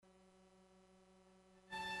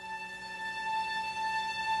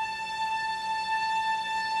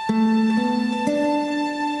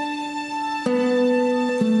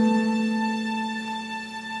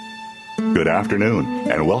afternoon,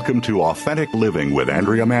 and welcome to Authentic Living with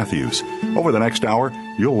Andrea Matthews. Over the next hour,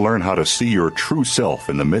 you'll learn how to see your true self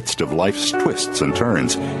in the midst of life's twists and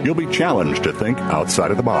turns. You'll be challenged to think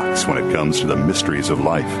outside of the box when it comes to the mysteries of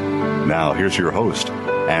life. Now, here's your host,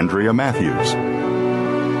 Andrea Matthews.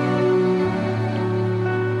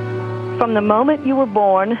 From the moment you were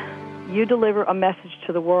born, you deliver a message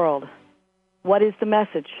to the world. What is the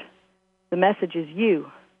message? The message is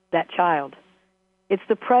you, that child. It's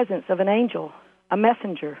the presence of an angel, a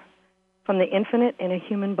messenger, from the infinite in a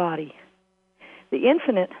human body. The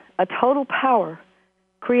infinite, a total power,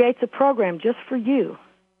 creates a program just for you.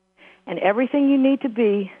 And everything you need to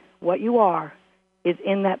be, what you are, is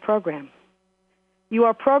in that program. You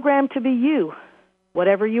are programmed to be you,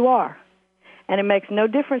 whatever you are. And it makes no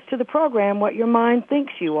difference to the program what your mind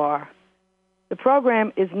thinks you are. The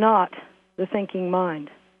program is not the thinking mind.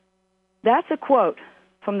 That's a quote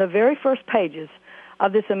from the very first pages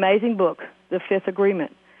of this amazing book, The Fifth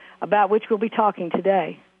Agreement, about which we'll be talking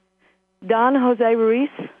today. Don Jose Ruiz,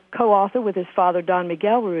 co-author with his father, Don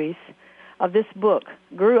Miguel Ruiz, of this book,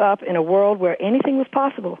 grew up in a world where anything was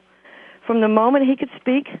possible. From the moment he could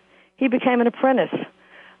speak, he became an apprentice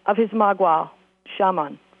of his Magual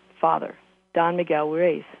shaman father, Don Miguel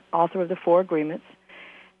Ruiz, author of The Four Agreements,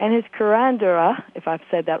 and his curandera, if I've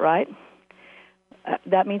said that right,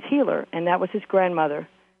 that means healer, and that was his grandmother,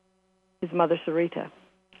 his mother Sarita.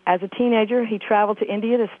 As a teenager, he traveled to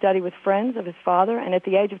India to study with friends of his father, and at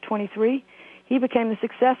the age of 23, he became the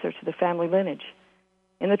successor to the family lineage.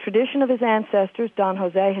 In the tradition of his ancestors, Don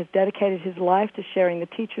Jose has dedicated his life to sharing the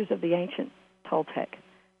teachers of the ancient Toltec.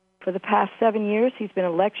 For the past 7 years, he's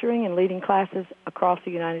been lecturing and leading classes across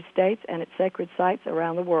the United States and at sacred sites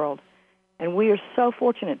around the world. And we are so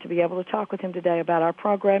fortunate to be able to talk with him today about our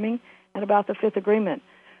programming and about the Fifth Agreement.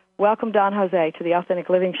 Welcome, Don Jose, to the Authentic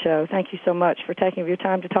Living Show. Thank you so much for taking your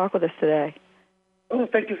time to talk with us today. Oh,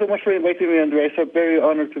 thank you so much for inviting me, Andrea. It's a very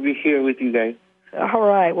honor to be here with you guys. All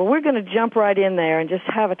right. Well, we're going to jump right in there and just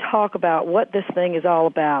have a talk about what this thing is all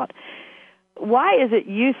about. Why is it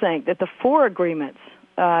you think that the Four Agreements,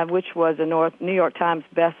 which was a New York Times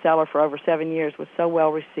bestseller for over 7 years, was so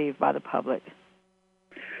well received by the public?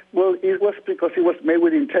 Well, it was because it was made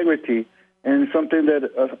with integrity, and something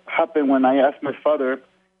that happened when I asked my father,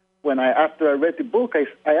 after I read the book,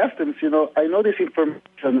 I asked him, I know this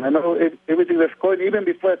information, I know everything that's going, even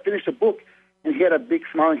before I finished the book, and he had a big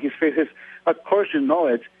smile on his face. He says, of course you know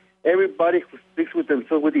it. Everybody who speaks with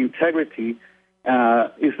themselves with integrity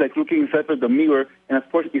is like looking inside of the mirror, and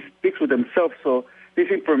of course he speaks with themselves. So this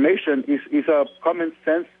information is a common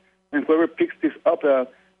sense, and whoever picks this up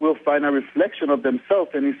will find a reflection of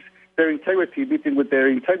themselves, and it's their integrity meeting with their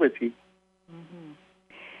integrity. Mm-hmm.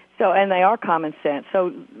 So, and they are common sense.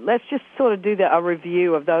 So let's just sort of do a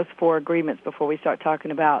review of those Four Agreements before we start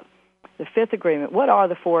talking about the Fifth Agreement. What are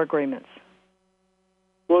the Four Agreements?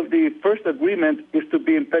 Well, the first agreement is to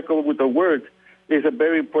be impeccable with the word. It's a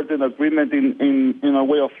very important agreement in a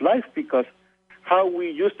way of life, because how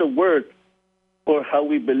we use the word or how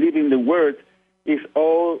we believe in the word is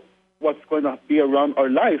all what's going to be around our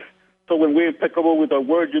life. So when we're impeccable with our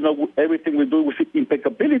word, everything we do with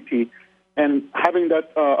impeccability. And having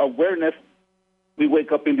that awareness, we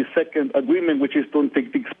wake up in the second agreement, which is don't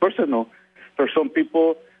take things personal. For some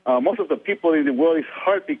people, most of the people in the world, it's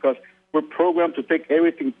hard because we're programmed to take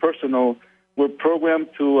everything personal. We're programmed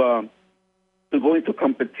to go into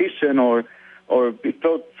competition or be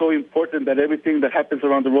felt so important that everything that happens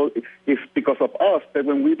around the world is because of us. That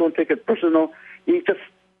when we don't take it personal, it just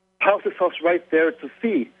pauses us right there to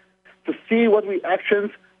see what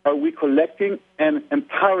actions are we collecting and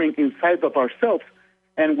empowering inside of ourselves.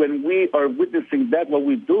 And when we are witnessing that, what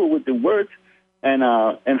we do with the words and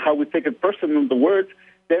how we take it personal, the words,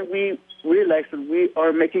 then we realize that we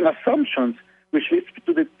are making assumptions, which leads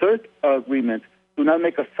to the third agreement. Do not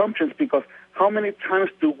make assumptions, because how many times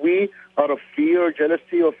do we, out of fear or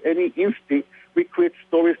jealousy of any instinct, we create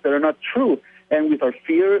stories that are not true? And with our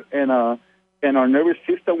fear and our nervous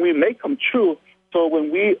system, we make them true. So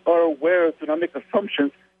when we are aware to not make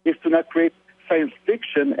assumptions, is to not create science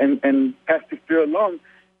fiction and pass the fear along.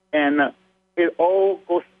 And it all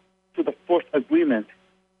goes to the fourth agreement,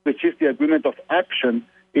 which is the agreement of action.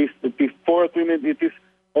 Is the fourth agreement, it is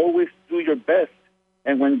always do your best.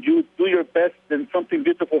 And when you do your best, then something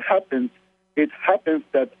beautiful happens. It happens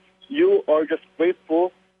that you are just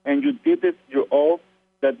grateful and you did it your all,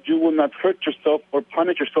 that you will not hurt yourself or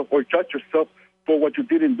punish yourself or judge yourself for what you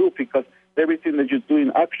didn't do, because everything that you do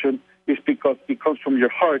in action is because it comes from your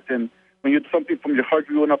heart. And when you do something from your heart,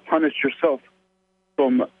 you will not punish yourself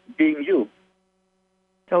from being you.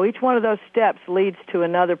 So each one of those steps leads to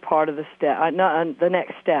another part of the step, the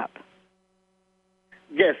next step.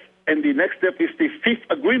 Yes, and the next step is the fifth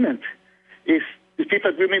agreement. It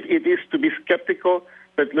is to be skeptical,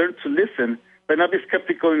 but learn to listen, but not be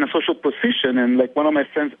skeptical in a social position. And like one of my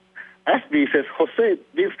friends asked me, he says, Jose,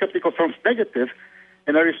 being skeptical sounds negative.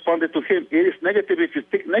 And I responded to him, it is negative if you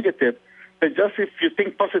think negative, but just if you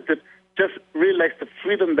think positive, just realize the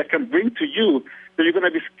freedom that can bring to you that you're going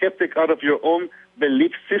to be skeptic out of your own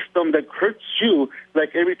belief system that hurts you.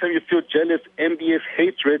 Like every time you feel jealous, envious,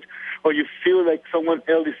 hatred, or you feel like someone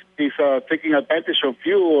else is taking advantage of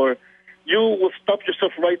you, or you will stop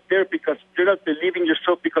yourself right there because you're not believing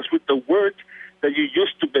yourself, because with the words that you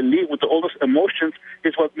used to believe, with all those emotions,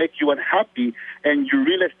 is what make you unhappy. And you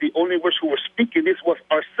realize the only words who were speaking this was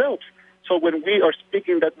ourselves. So when we are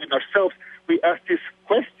speaking that with ourselves, we ask this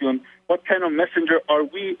question, what kind of messenger are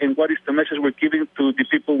we, and what is the message we're giving to the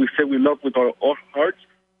people we say we love with our hearts,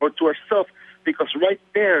 or to ourselves? Because right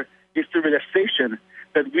there is the realization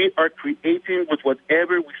that we are creating with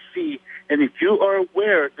whatever we see. And if you are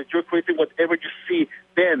aware that you're creating whatever you see,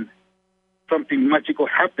 then something magical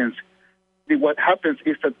happens. What happens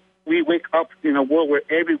is that we wake up in a world where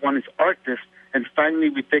everyone is artist, and finally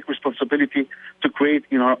we take responsibility to create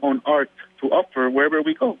in our own art to offer wherever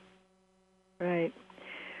we go. Right.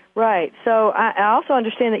 Right. So I also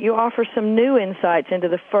understand that you offer some new insights into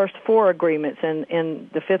the first four agreements and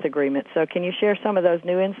the fifth agreement. So can you share some of those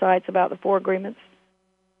new insights about the four agreements?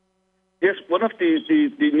 Yes, one of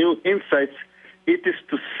the new insights, it is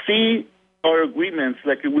to see our agreements,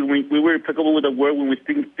 like we were impeccable with the word when we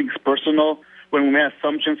think things personal, when we make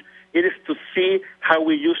assumptions. It is to see how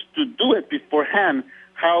we used to do it beforehand,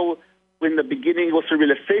 how in the beginning it was a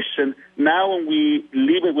realization. Now when we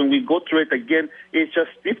live it, when we go through it again, it's just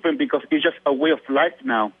different because it's just a way of life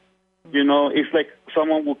now. You know, it's like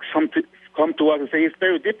someone will come to us and say, it's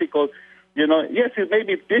very difficult. You know, yes, it may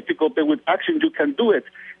be difficult, but with action you can do it.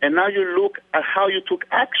 And now you look at how you took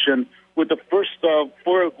action with the first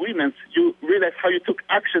four agreements. You realize how you took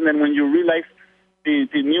action, and when you realize the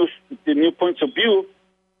new points of view,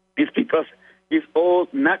 it's because it's all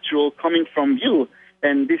natural coming from you.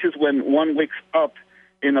 And this is when one wakes up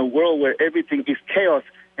in a world where everything is chaos,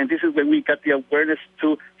 and this is when we got the awareness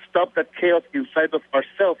to stop that chaos inside of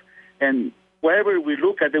ourselves. And wherever we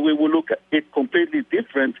look at it, we will look at it completely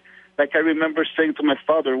different. Like I remember saying to my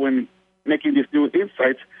father when making these new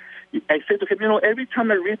insights, I said to him, you know, every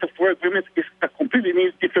time I read the four agreements, it's a completely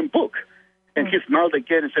different book. And he smiled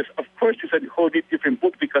again and says, of course it's a whole different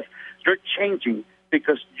book because you're changing,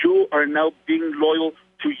 because you are now being loyal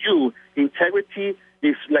to you. Integrity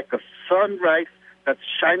is like a sunrise that's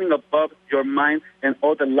shining above your mind, and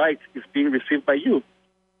all the light is being received by you.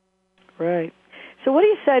 Right. So what do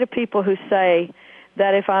you say to people who say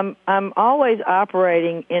that if I'm always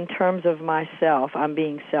operating in terms of myself, I'm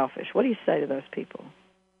being selfish? What do you say to those people?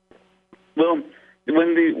 Well,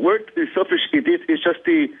 when the word is selfish, it's just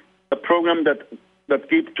a program that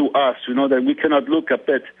gives to us, you know, that we cannot look at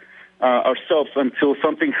it ourselves until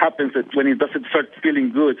something happens, that when it doesn't start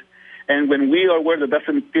feeling good. And when we are aware that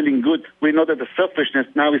doesn't feeling good, we know that the selfishness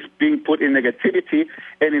now is being put in negativity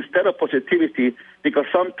and instead of positivity, because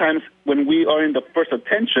sometimes when we are in the first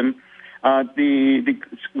attention, the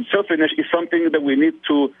selfishness is something that we need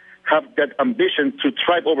to have that ambition to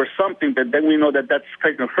thrive over something, but then we know that that's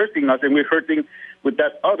kind of hurting us and we're hurting with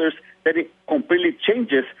that others, that it completely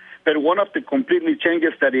changes. But one of the completely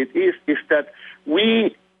changes that it is that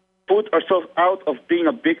we put ourselves out of being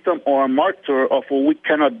a victim or a martyr of what we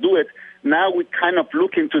cannot do it. Now we kind of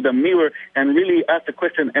look into the mirror and really ask the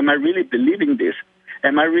question, am I really believing this?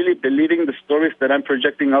 Am I really believing the stories that I'm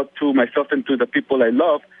projecting out to myself and to the people I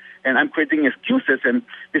love? And I'm creating excuses. And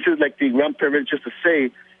this is like the grandparents used to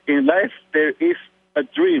say, in life there is a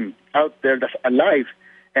dream out there that's alive,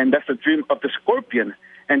 and that's the dream of the scorpion.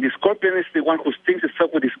 And the scorpion is the one who stings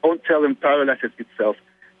itself with its own tail and paralyzes itself.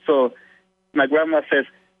 So my grandma says,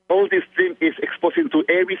 all this dream is exposing to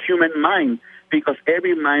every human mind, because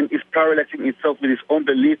every mind is paralyzing itself with its own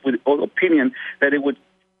belief, with its own opinion, that it would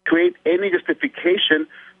create any justification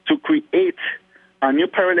to create a new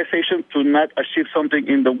paralyzation to not achieve something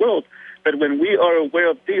in the world. But when we are aware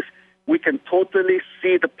of this, we can totally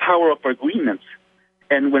see the power of agreements.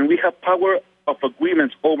 And when we have power of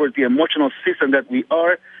agreements over the emotional system that we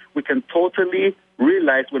are, we can totally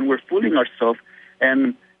realize when we're fooling ourselves.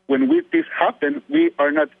 And when this happens, we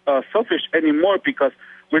are not selfish anymore, because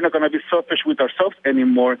we're not going to be selfish with ourselves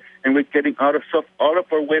anymore, and we're getting out of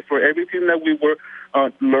our way for everything that we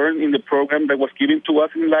were learned in the program that was given to us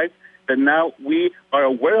in life. That now we are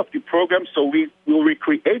aware of the program, so we will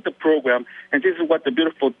recreate the program. And this is what the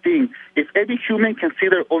beautiful thing. If every human can see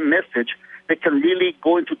their own message, they can really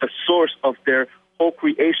go into the source of their whole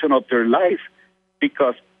creation of their life.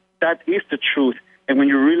 because that is the truth. And when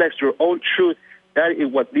you realize your own truth, that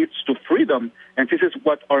is what leads to freedom. And this is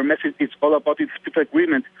what our message is all about, is fifth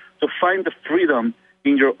agreement, to find the freedom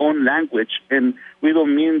in your own language. And we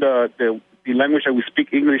don't mean the language that we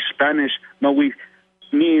speak, English, Spanish. No, we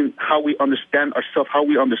mean how we understand ourselves, how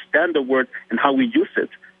we understand the word, and how we use it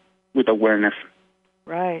with awareness.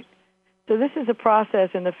 Right. So this is a process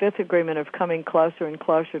in the fifth agreement of coming closer and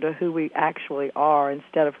closer to who we actually are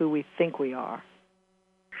instead of who we think we are.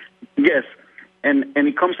 Yes. And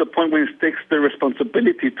it comes to a point when it takes the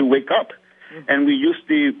responsibility to wake up. Mm-hmm. And we use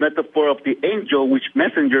the metaphor of the angel, which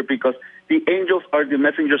messenger, because the angels are the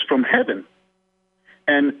messengers from heaven.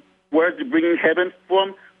 And where are they bringing heaven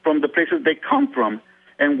from? From the places they come from.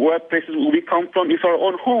 And what places we come from is our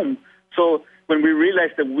own home. So when we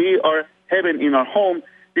realize that we are heaven in our home,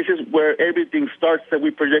 this is where everything starts that we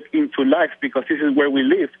project into life, because this is where we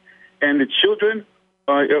live. And the children,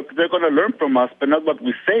 they're going to learn from us, but not what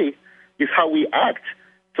we say, is how we act.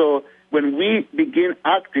 So when we begin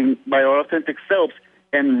acting by our authentic selves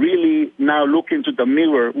and really now look into the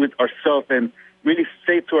mirror with ourselves and really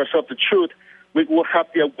say to ourselves the truth, we will have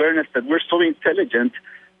the awareness that we're so intelligent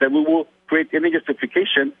that we will create any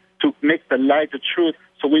justification to make the lie the truth,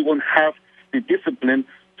 so we won't have the discipline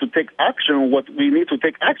to take action on what we need to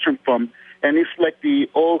take action from. And it's like the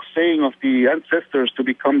old saying of the ancestors to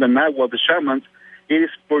become the Nahua, the shamans. It is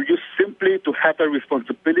for you simply to have a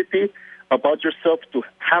responsibility about yourself, to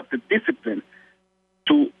have the discipline,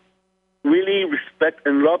 to really respect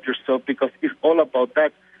and love yourself, because it's all about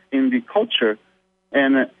that in the culture.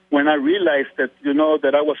 And when I realized that,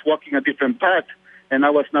 that I was walking a different path and I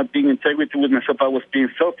was not being integrity with myself, I was being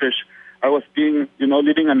selfish, I was being,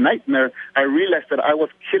 living a nightmare, I realized that I was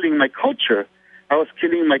killing my culture. I was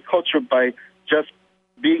killing my culture by just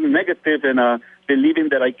being negative and believing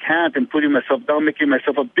that I can't and putting myself down, making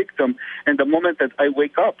myself a victim. And the moment that I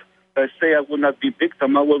wake up, I say I will not be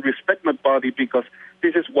victim. I will respect my body, because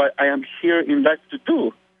this is what I am here in life to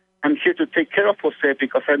do. I'm here to take care of Jose,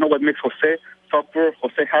 because I know what makes Jose suffer,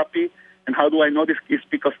 Jose happy. And how do I know this? It's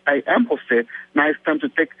because I am Jose. Now it's time to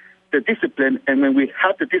take the discipline. And when we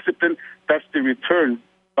have the discipline, that's the return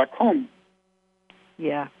back home.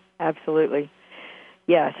 Yeah, absolutely.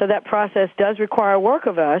 Yeah, so that process does require work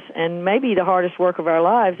of us, and maybe the hardest work of our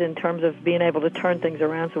lives in terms of being able to turn things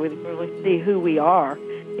around so we really see who we are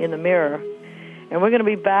in the mirror. And we're going to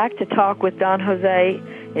be back to talk with Don Jose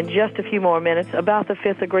in just a few more minutes about the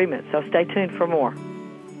fifth agreement, so stay tuned for more.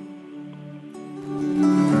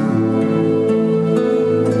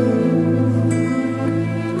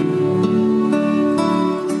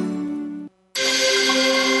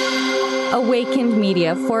 Awakened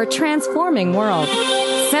Media for a transforming world.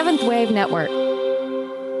 Seventh Wave Network.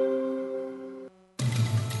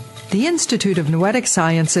 The Institute of Noetic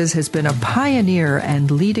Sciences has been a pioneer and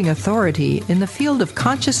leading authority in the field of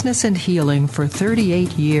consciousness and healing for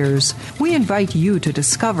 38 years. We invite you to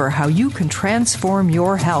discover how you can transform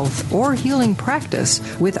your health or healing practice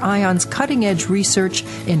with ION's cutting-edge research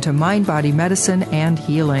into mind-body medicine and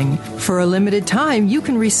healing. For a limited time, you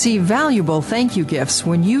can receive valuable thank you gifts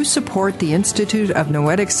when you support the Institute of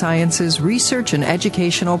Noetic Sciences research and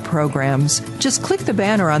educational programs. Just click the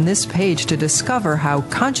banner on this page to discover how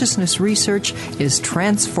consciousness research is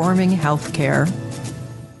transforming healthcare.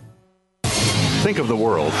 Think of the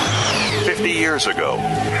world 50 years ago.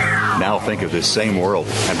 Now think of this same world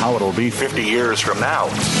and how it'll be 50 years from now.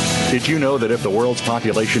 Did you know that if the world's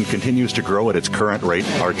population continues to grow at its current rate,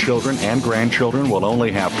 our children and grandchildren will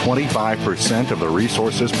only have 25% of the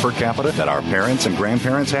resources per capita that our parents and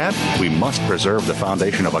grandparents had? We must preserve the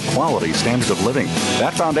foundation of a quality standard of living.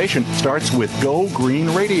 That foundation starts with Go Green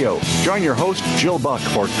Radio. Join your host, Jill Buck,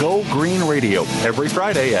 for Go Green Radio every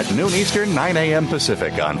Friday at noon Eastern, 9 a.m.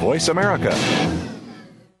 Pacific on Voice America.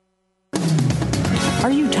 Are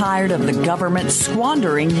you tired of the government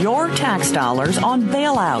squandering your tax dollars on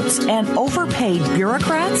bailouts and overpaid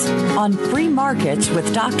bureaucrats? On Free Markets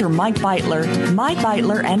with Dr. Mike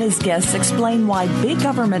Beitler and his guests explain why big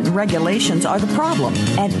government regulations are the problem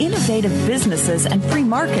and innovative businesses and free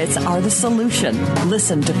markets are the solution.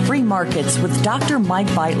 Listen to Free Markets with Dr. Mike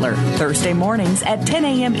Beitler, Thursday mornings at 10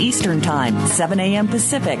 a.m. Eastern Time, 7 a.m.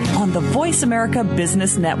 Pacific on the Voice America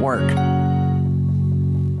Business Network.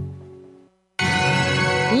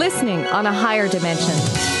 Listening on a higher dimension.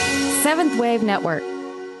 Seventh Wave Network.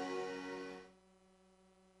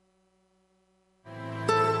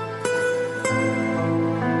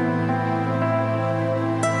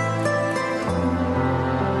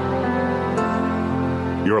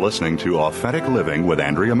 You're listening to Authentic Living with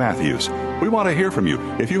Andrea Matthews. We want to hear from you.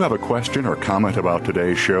 If you have a question or comment about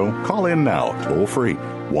today's show, call in now, toll free,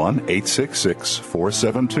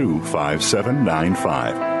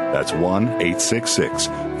 1-866-472-5795. That's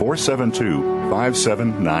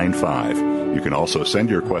 1-866-472-5795. You can also send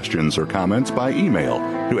your questions or comments by email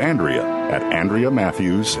to Andrea at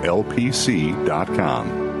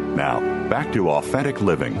AndreaMatthewsLPC.com. Now, back to Authentic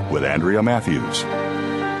Living with Andrea Matthews.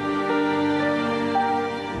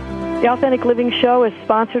 The Authentic Living Show is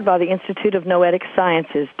sponsored by the Institute of Noetic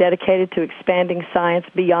Sciences, dedicated to expanding science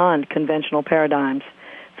beyond conventional paradigms.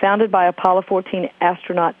 Founded by Apollo 14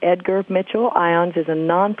 astronaut Edgar Mitchell, IONS is a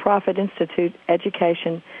nonprofit institute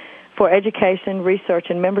for education, research,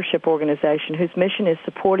 and membership organization whose mission is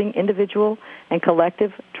supporting individual and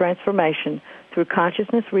collective transformation through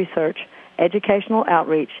consciousness research, educational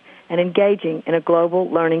outreach, and engaging in a global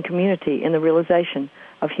learning community in the realization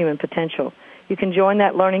of human potential. You can join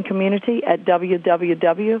that learning community at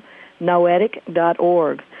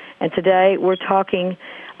www.noetic.org. And today we're talking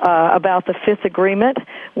about the Fifth Agreement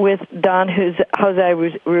with Don Jose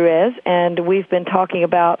Ruiz, and we've been talking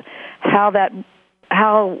about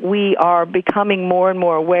how we are becoming more and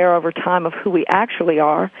more aware over time of who we actually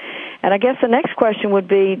are. And I guess the next question would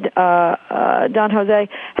be, Don Jose,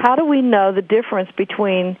 how do we know the difference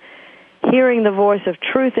between hearing the voice of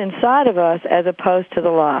truth inside of us as opposed to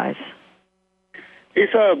the lies?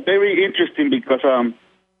 It's very interesting because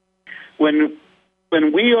when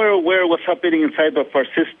we are aware of what's happening inside of our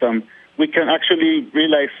system, we can actually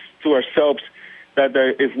realize to ourselves that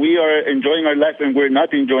if we are enjoying our life and we're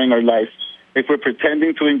not enjoying our life, if we're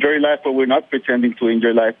pretending to enjoy life or we're not pretending to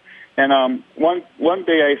enjoy life. And one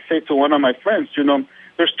day I say to one of my friends,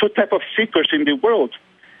 there's two types of seekers in the world.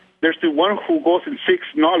 There's the one who goes and seeks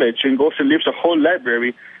knowledge and goes and lives a whole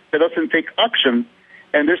library that doesn't take action.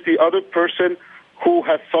 And there's the other person who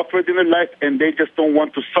has suffered in their life and they just don't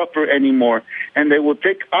want to suffer anymore. And they will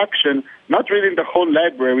take action, not reading the whole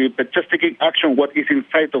library, but just taking action what is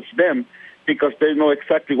inside of them because they know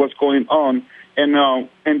exactly what's going on. And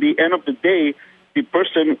at the end of the day, the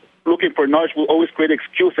person looking for knowledge will always create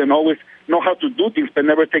excuse and always know how to do things but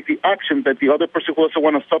never take the action. That the other person who doesn't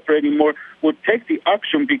want to suffer anymore will take the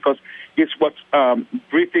action because it's what's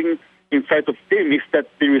breathing inside of them is that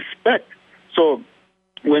the respect. So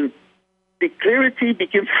when the clarity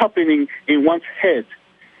begins happening in one's head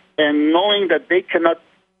and knowing that they cannot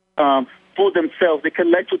fool themselves, they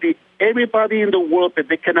can lie to everybody in the world, but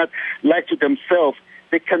they cannot lie to themselves.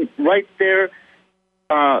 They can, right there,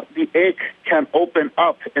 the egg can open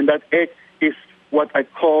up, and that egg is what I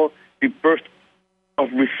call the birth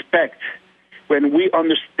of respect. When we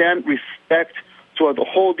understand respect to a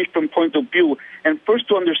whole different point of view, and first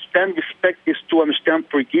to understand respect is to understand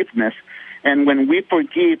forgiveness. And when we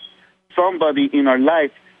forgive somebody in our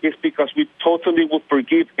life, it's because we totally will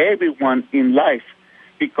forgive everyone in life.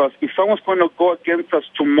 Because if someone's going to go against us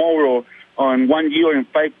tomorrow, or in 1 year, in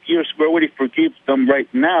 5 years, we already forgive them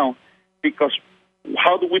right now. Because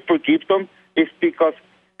how do we forgive them? It's because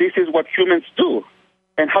this is what humans do.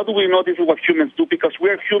 And how do we know this is what humans do? Because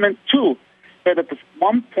we're human too. But at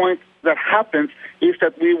one point that happens is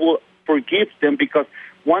that we will forgive them, because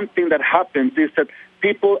one thing that happens is that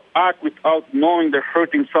people act without knowing they're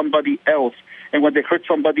hurting somebody else. And when they hurt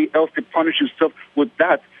somebody else, they punish themselves with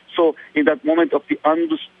that. So in that moment of the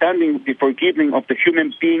understanding, the forgiving of the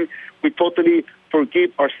human being, we totally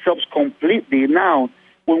forgive ourselves completely. Now,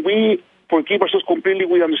 when we forgive ourselves completely,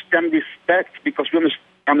 we understand respect, because we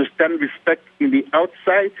understand respect in the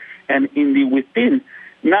outside and in the within.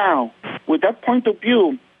 Now, with that point of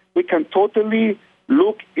view, we can totally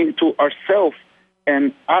look into ourselves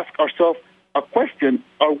and ask ourselves a question: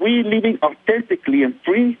 are we living authentically and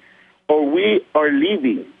free, or we are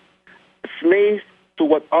living slaves to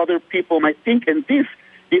what other people might think? And this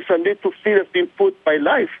is a little seed that's been put by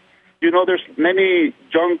life. There's many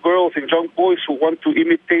young girls and young boys who want to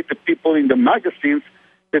imitate the people in the magazines,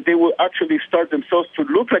 that they will actually start themselves to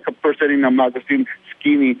look like a person in a magazine,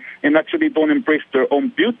 skinny, and actually don't embrace their own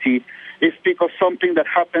beauty. It's because something that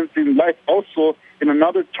happens in life also, in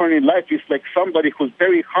another turn in life, is like somebody who's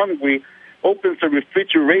very hungry, opens a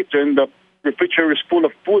refrigerator, and the refrigerator is full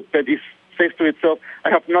of food, but it says to itself, I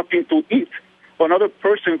have nothing to eat. Or another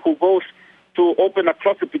person who goes to open a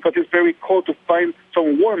closet because it's very cold to find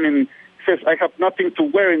some warmth, and says, I have nothing to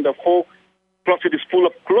wear, and the whole closet is full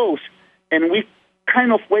of clothes. And we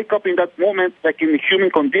kind of wake up in that moment, like in the human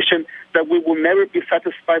condition, that we will never be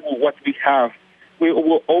satisfied with what we have. We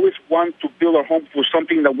will always want to build our home for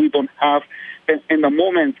something that we don't have. And in the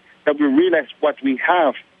moment that we realize what we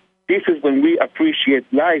have, this is when we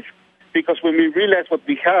appreciate life. Because when we realize what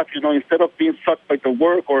we have, instead of being sucked by the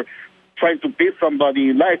work or trying to be somebody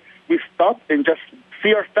in life, we stop and just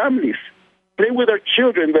see our families, play with our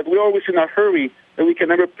children, but we're always in a hurry that we can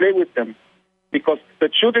never play with them. Because the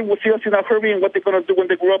children will see us in a hurry, and what they're going to do when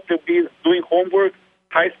they grow up, they'll be doing homework,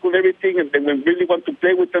 high school, everything, and then when we really want to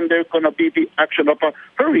play with them, they're going to be the action of a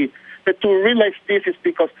hurry. But to realize this is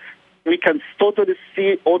because we can totally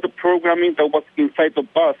see all the programming that was inside of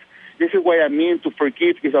us. This is why I mean to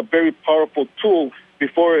forgive is a very powerful tool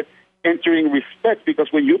before entering respect, because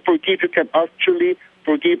when you forgive, you can actually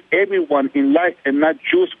forgive everyone in life and not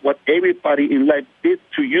just what everybody in life did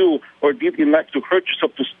to you or did in life to hurt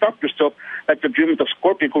yourself, to stop yourself, like the dream of the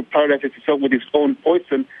scorpion who paralyzes himself with his own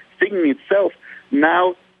poison, stinging itself.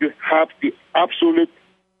 Now you have the absolute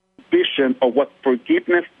vision of what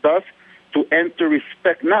forgiveness does to enter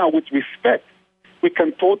respect. Now, with respect, we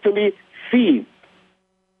can totally see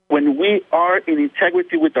when we are in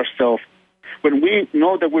integrity with ourselves, when we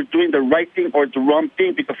know that we're doing the right thing or the wrong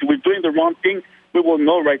thing, because if we're doing the wrong thing, we will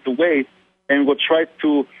know right away, and we'll try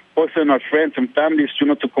to poison our friends and families,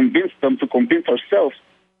 to convince them, to convince ourselves.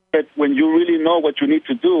 But when you really know what you need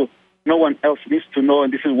to do, no one else needs to know,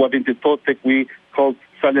 and this is what in the Toltec we call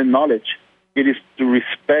silent knowledge. It is to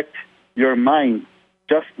respect your mind,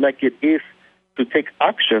 just like it is to take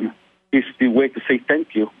action is the way to say thank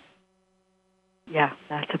you. Yeah,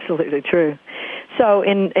 that's absolutely true. So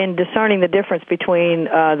in discerning the difference between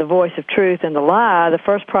the voice of truth and the lie, the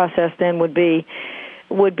first process then would be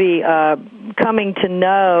coming to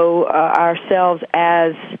know ourselves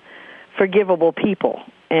as forgivable people.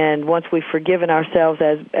 And once we've forgiven ourselves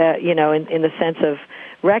as, in the sense of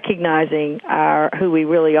recognizing who we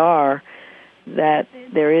really are, that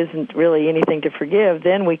there isn't really anything to forgive,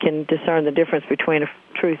 then we can discern the difference between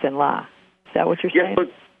truth and lie. Is that what you're saying?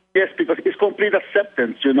 Yes, because it's complete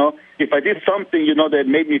acceptance, If I did something, that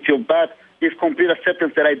made me feel bad, it's complete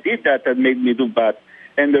acceptance that I did that made me do bad.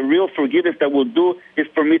 And the real forgiveness that we'll do is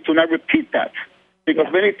for me to not repeat that. Because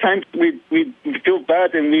many times we feel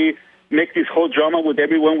bad and we make this whole drama with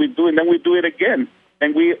everyone we do, and then we do it again.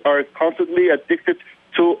 And we are constantly addicted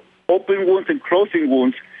to open wounds and closing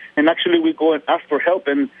wounds. And actually we go and ask for help,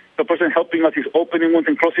 and the person helping us is opening wounds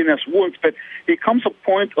and closing us wounds. But it comes a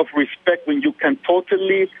point of respect when you can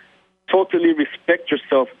totally respect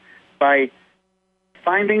yourself by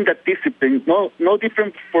finding that discipline. No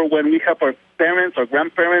different for when we have our parents, our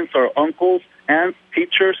grandparents, our uncles, aunts,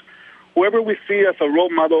 teachers, whoever we see as a role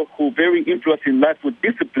model who very influenced in life with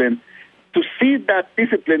discipline. To see that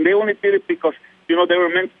discipline, they only did it because, they were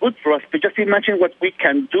meant good for us. But just imagine what we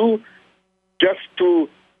can do just to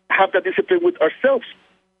have that discipline with ourselves.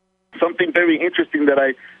 Something very interesting that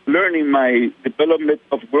I learned in my development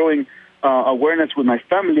of growing awareness with my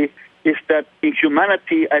family is that in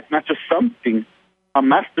humanity, I've mastered something, a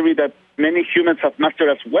mastery that many humans have mastered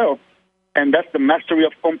as well, and that's the mastery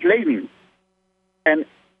of complaining. And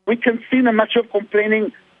we can see in the mastery of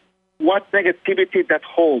complaining what negativity that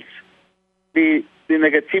holds. The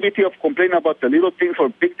negativity of complaining about the little things or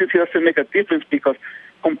big things doesn't make a difference, because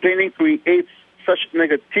complaining creates such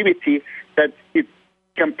negativity that it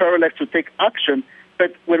can paralyze to take action.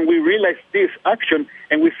 But when we realize this action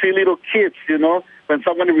and we see little kids, when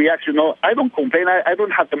someone reacts, I don't complain, I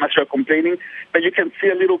don't have the mastery of complaining, but you can see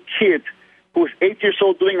a little kid who's 8 years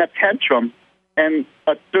old doing a tantrum, and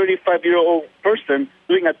a 35-year-old person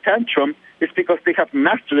doing a tantrum is because they have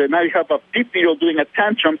mastered it. Now you have a 50-year-old doing a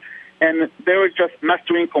tantrum, and they're just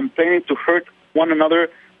mastering complaining to hurt one another,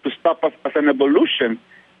 to stop us as an evolution.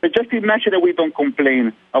 But just imagine that we don't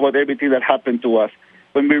complain about everything that happened to us.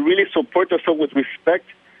 When we really support ourselves with respect,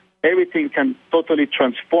 everything can totally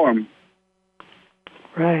transform.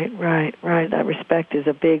 Right. That respect is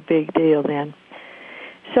a big, big deal then.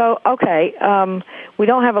 So, okay, we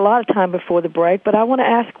don't have a lot of time before the break, but I want to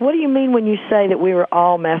ask, what do you mean when you say that we were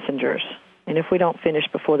all messengers? And if we don't finish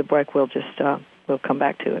before the break, we'll come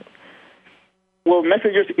back to it. Well,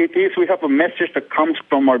 messengers, it is, we have a message that comes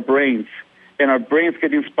from our brains, and our brains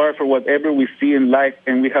get inspired for whatever we see in life,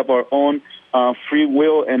 and we have our own free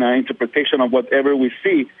will and our interpretation of whatever we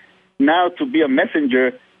see. Now, to be a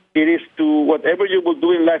messenger, it is to whatever you will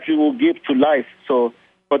do in life, you will give to life. So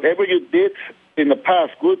whatever you did in the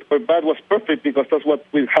past, good or bad, was perfect, because that's what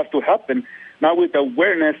will have to happen. Now with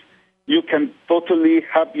awareness, you can totally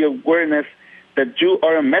have the awareness that you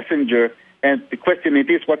are a messenger. And the question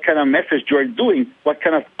is, what kind of message you are doing, what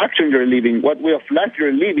kind of action you're living, what way of life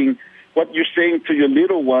you're living, what you're saying to your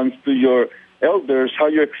little ones, to your elders, how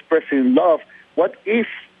you're expressing love. What is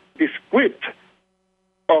the script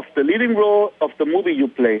of the leading role of the movie you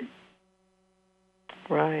play?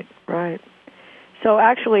 Right. So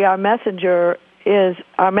actually our message is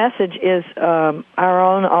our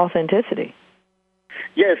own authenticity.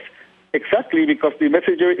 Yes. Exactly, because the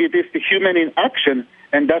messenger, it is the human in action,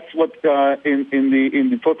 and that's what in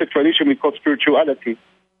the Toltec tradition we call spirituality.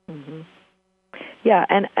 Mm-hmm. Yeah,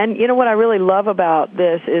 and you know what I really love about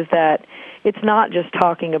this is that it's not just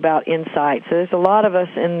talking about insight. So there's a lot of us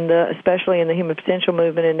especially in the human potential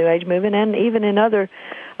movement and New Age movement, and even in other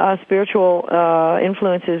spiritual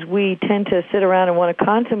influences, we tend to sit around and want to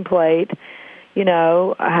contemplate, you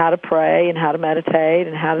know, how to pray and how to meditate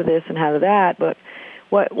and how to this and how to that. But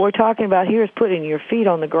what we're talking about here is putting your feet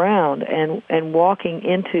on the ground and walking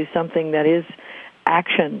into something that is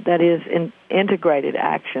action, that is integrated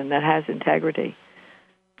action, that has integrity.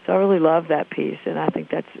 So I really love that piece, and I think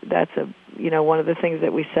that's a, you know, one of the things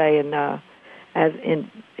that we say in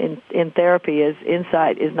therapy is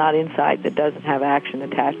insight is not insight that doesn't have action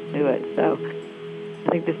attached to it. So I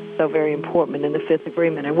think this is so very important in the Fifth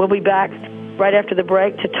Agreement. And we'll be back right after the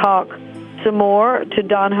break to talk some more to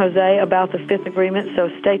Don Jose about the Fifth Agreement, so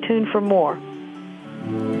stay tuned for more.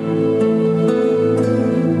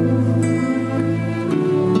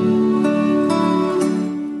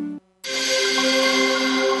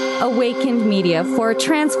 Awakened Media for a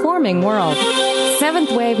transforming world. Seventh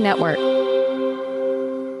Wave Network.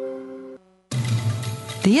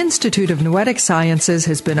 The Institute of Noetic Sciences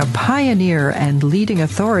has been a pioneer and leading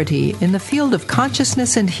authority in the field of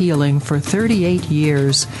consciousness and healing for 38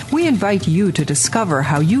 years. We invite you to discover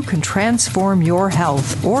how you can transform your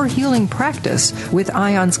health or healing practice with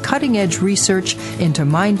ION's cutting-edge research into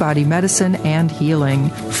mind-body medicine and healing.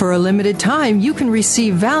 For a limited time, you can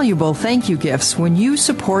receive valuable thank you gifts when you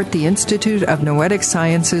support the Institute of Noetic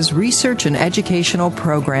Sciences research and educational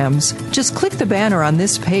programs. Just click the banner on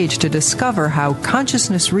this page to discover how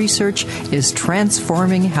consciousness research is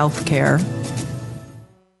transforming healthcare.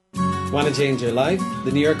 Want to change your life?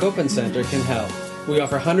 The New York Open Center can help. We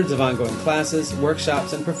offer hundreds of ongoing classes,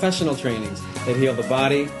 workshops, and professional trainings that heal the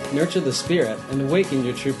body, nurture the spirit, and awaken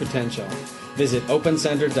your true potential. Visit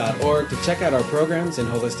opencenter.org to check out our programs in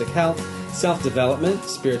holistic health, self-development,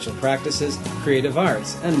 spiritual practices, creative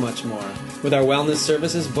arts, and much more. With our wellness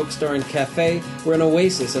services, bookstore, and cafe, we're an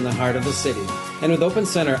oasis in the heart of the city. And with Open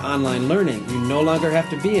Center online learning, you no longer have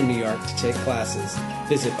to be in New York to take classes.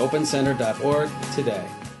 Visit opencenter.org today.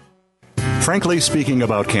 Frankly Speaking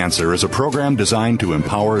About Cancer is a program designed to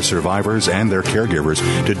empower survivors and their caregivers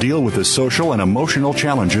to deal with the social and emotional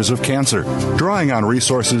challenges of cancer. Drawing on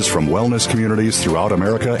resources from wellness communities throughout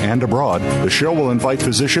America and abroad, the show will invite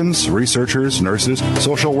physicians, researchers, nurses,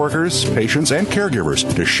 social workers, patients, and caregivers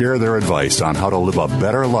to share their advice on how to live a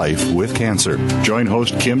better life with cancer. Join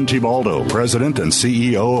host Kim Tibaldo, President and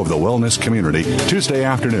CEO of the Wellness Community, Tuesday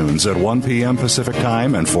afternoons at 1 p.m. Pacific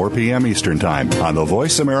Time and 4 p.m. Eastern Time on the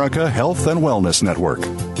Voice America Health and Wellness Network.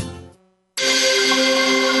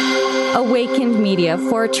 Awakened Media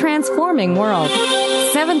for a transforming world.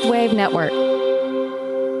 Seventh Wave Network.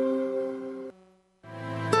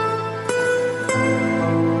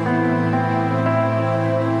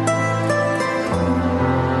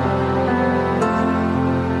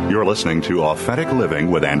 You're listening to Authentic Living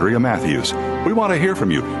with Andrea Matthews. We want to hear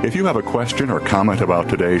from you. If you have a question or comment about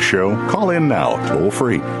today's show, call in now, toll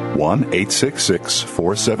free,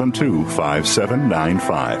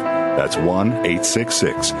 1-866-472-5795. That's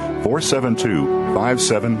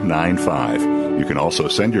 1-866-472-5795. You can also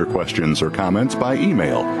send your questions or comments by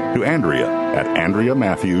email to Andrea at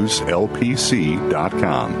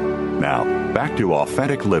AndreaMatthewsLPC.com. Now, back to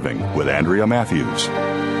Authentic Living with Andrea Matthews.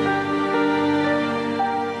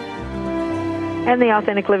 And the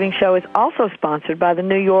Authentic Living Show is also sponsored by the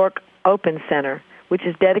New York Open Center, which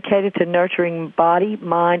is dedicated to nurturing body,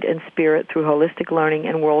 mind, and spirit through holistic learning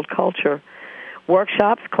and world culture.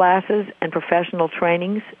 Workshops, classes, and professional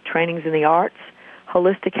trainings in the arts,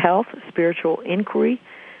 holistic health, spiritual inquiry,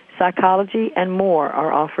 psychology, and more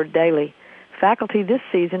are offered daily. Faculty this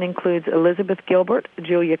season includes Elizabeth Gilbert,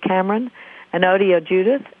 Julia Cameron, Anodia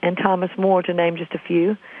Judith, and Thomas Moore, to name just a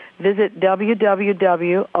few. Visit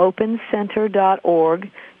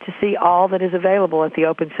www.opencenter.org to see all that is available at the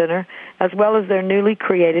Open Center, as well as their newly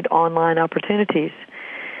created online opportunities.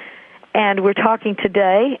 And we're talking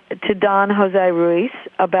today to Don Jose Ruiz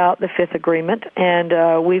about the Fifth Agreement,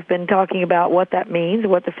 and we've been talking about what that means,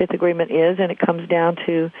 what the Fifth Agreement is, and it comes down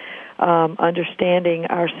to understanding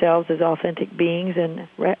ourselves as authentic beings and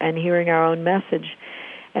hearing our own message.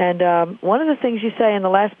 And one of the things you say in the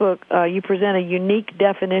last book, you present a unique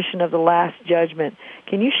definition of the Last Judgment.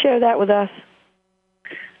 Can you share that with us?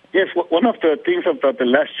 Yes, one of the things about the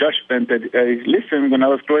Last Judgment that I listened when I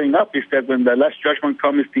was growing up is that when the Last Judgment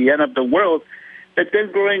comes, the end of the world. But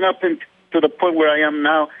then growing up to the point where I am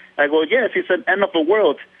now, I go, yes, it's an end of the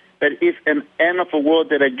world, but it's an end of the world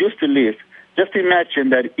that I used to live. Just imagine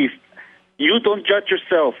that if you don't judge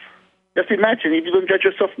yourself. Just imagine, if you don't judge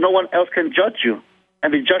yourself, no one else can judge you.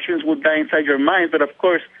 And the judgments will die inside your mind. But of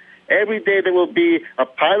course, every day there will be a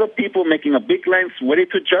pile of people making a big line ready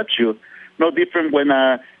to judge you. No different when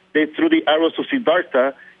they threw the arrows to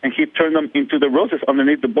Siddhartha and he turned them into the roses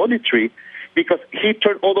underneath the Bodhi tree, because he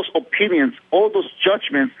turned all those opinions, all those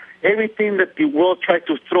judgments, everything that the world tried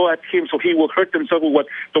to throw at him so he will hurt himself with what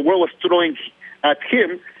the world was throwing at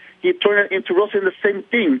him, he turned it into roses. The same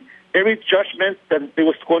thing. Every judgment that they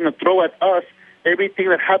was going to throw at us, everything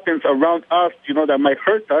that happens around us, that might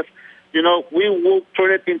hurt us, we will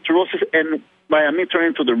turn it into roses. And by turn it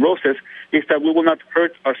into the roses is that we will not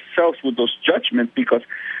hurt ourselves with those judgments, because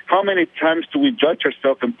how many times do we judge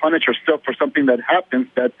ourselves and punish ourselves for something that happens,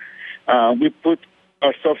 that we put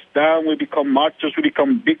ourselves down, we become martyrs, we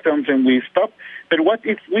become victims, and we stop. But what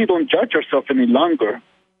if we don't judge ourselves any longer?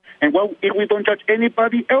 And what if we don't judge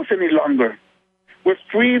anybody else any longer? We're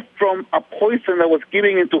free from a poison that was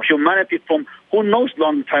given into humanity from who knows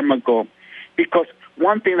long time ago. Because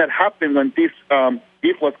one thing that happened when this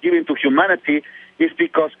gift was given to humanity is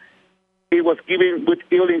because it was given with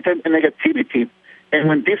ill intent and negativity. And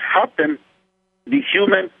when this happened, the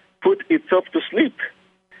human put itself to sleep.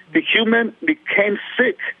 The human became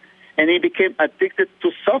sick, and he became addicted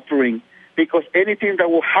to suffering, because anything that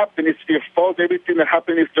will happen is their fault. Everything that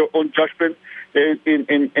happened is their own judgment. And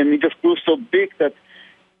it just grew so big that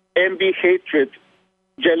envy, hatred,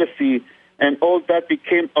 jealousy, and all that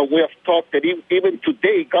became a way of thought that even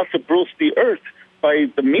today gossip rules the earth by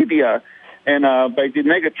the media and by the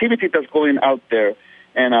negativity that's going out there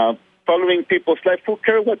and following people's life. Who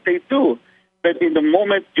care what they do? But in the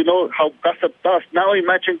moment, how gossip does. Now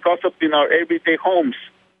imagine gossip in our everyday homes,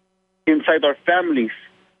 inside our families,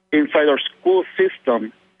 inside our school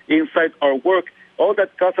system, inside our work. All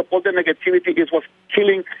that gossip, all the negativity is what's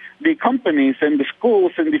killing the companies and the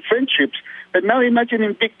schools and the friendships. But now imagine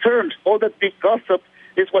in big terms, all that big gossip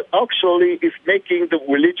is what actually is making the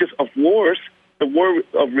religious of wars, the war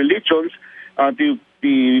of religions,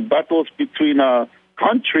 the battles between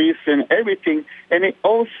countries and everything. And it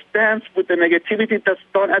all stands with the negativity that's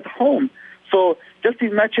done at home. So just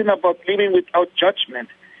imagine about living without judgment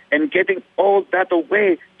and getting all that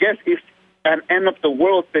away. Yes, it's an end of the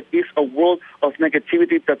world, but it's a world of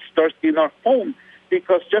negativity that starts in our home.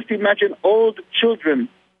 Because just imagine all the children,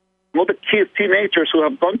 all the kids, teenagers who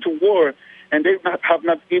have gone to war, and they have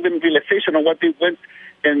not even realization of what they went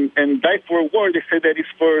and died for a war. They say that it's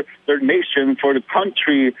for their nation, for the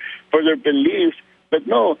country, for their beliefs. But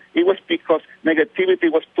no, it was because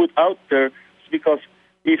negativity was put out there. It's because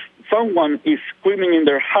if someone is screaming in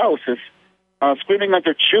their houses, screaming at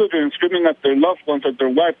their children, screaming at their loved ones, at their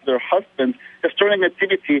wife, their husband, destroying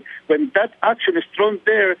activity, when that action is thrown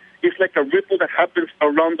there, it's like a ripple that happens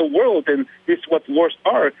around the world, and this is what wars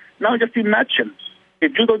are. Now just imagine,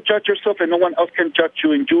 if you don't judge yourself and no one else can judge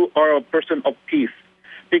you, and you are a person of peace.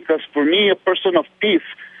 Because for me, a person of peace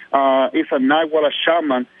is a Nahuatl, a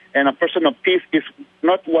shaman, and a person of peace is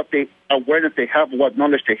not what the awareness they have, what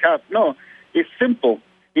knowledge they have. No, it's simple.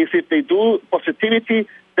 It's if they do positivity,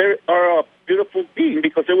 they are a beautiful being,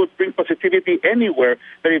 because they would bring positivity anywhere.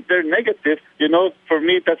 But if they're negative, for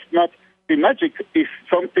me, that's not the magic. It's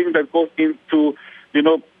something that goes into,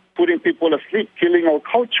 putting people asleep, killing our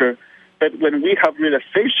culture. But when we have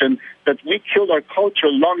realization that we killed our culture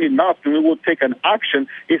long enough and we will take an action,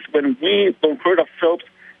 is when we don't hurt ourselves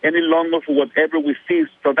any longer for whatever we see.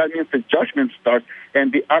 So that means the judgment starts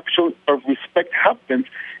and the action of respect happens.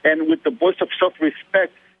 And with the voice of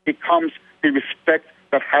self-respect, it comes the respect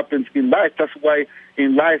that happens in life. That's why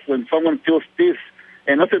in life, when someone feels this,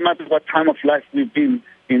 and it doesn't matter what time of life we've been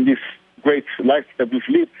in this great life that we've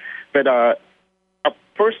lived, but a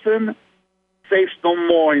person says no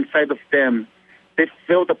more inside of them. They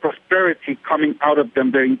feel the prosperity coming out of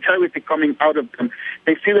them, their integrity coming out of them.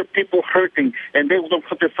 They see their people hurting, and they don't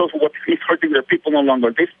put themselves with what is hurting their people no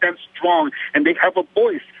longer. They stand strong, and they have a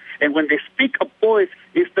voice. And when they speak a voice,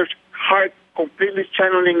 it's their heart completely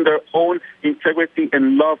channeling their own integrity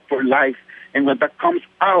and love for life. And when that comes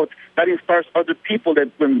out, that inspires other people,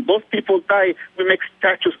 that when those people die, we make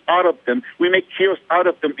statues out of them. We make heroes out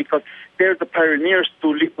of them, because they're the pioneers to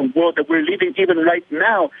live the world that we're living even right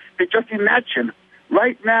now. But just imagine,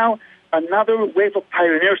 right now, another wave of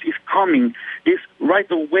pioneers is coming. It's right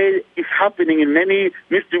away, it's happening in many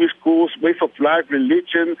mystery schools, ways of life,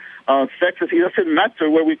 religion, sexes. It doesn't matter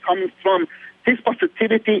where we're coming from. This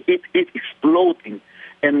positivity, it's exploding.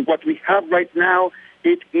 And what we have right now,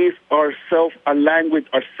 it is ourselves, aligned with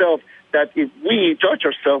ourselves, that if we judge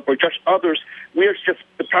ourselves or judge others, we are just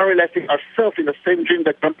paralyzing ourselves in the same dream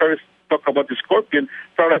that grandparents talk about the scorpion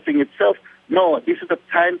paralyzing itself. No, this is the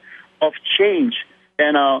time of change.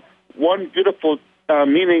 And one beautiful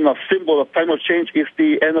meaning of symbol of time of change is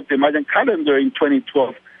the end of the Mayan calendar in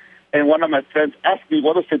 2012. And one of my friends asked me,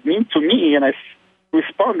 what does it mean to me? And I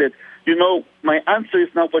responded, my answer is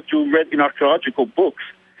not what you read in archaeological books.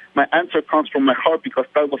 My answer comes from my heart because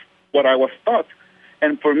that was what I was taught.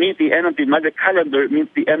 And for me, the end of the Mayan calendar means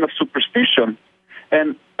the end of superstition.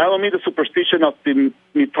 And I don't mean the superstition of the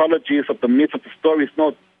mythologies, of the myths, of the stories.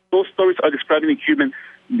 No, those stories are describing a human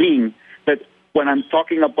being. But when I'm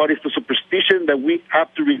talking about is the superstition that we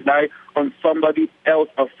have to rely on somebody else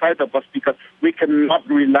outside of us because we cannot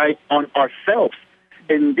rely on ourselves.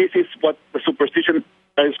 And this is what the superstition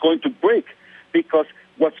is going to break, because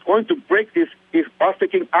what's going to break this is us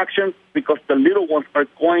taking action, because the little ones are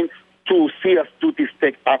going to see us do this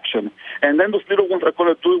take action. And then those little ones are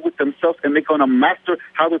going to do it with themselves, and they're going to master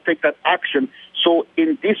how to take that action. So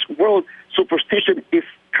in this world, superstition is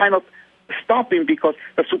kind of stopping, because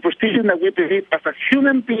the superstition that we believe as a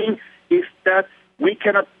human being is that we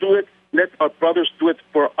cannot do it, let our brothers do it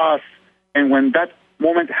for us. And when that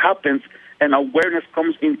moment happens and awareness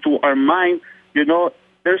comes into our mind,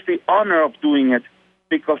 there's the honor of doing it.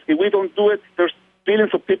 Because if we don't do it, there's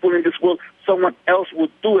billions of people in this world, someone else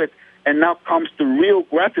would do it. And now comes the real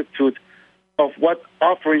gratitude of what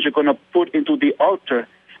offerings you're going to put into the altar.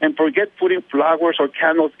 And forget putting flowers or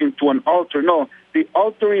candles into an altar. No, the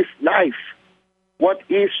altar is life. What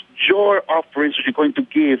is your offerings that you're going to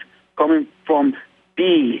give coming from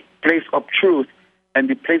the place of truth? And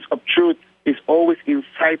the place of truth is always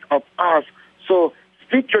inside of us. So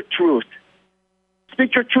speak your truth.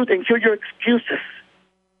 Speak your truth and hear your excuses.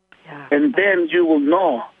 Yeah. And then you will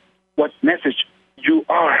know what message you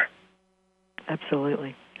are.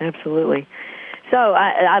 Absolutely. Absolutely. So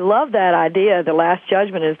I love that idea. The last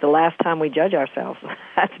judgment is the last time we judge ourselves.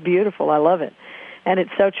 That's beautiful. I love it. And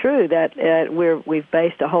it's so true that we've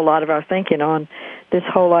based a whole lot of our thinking on this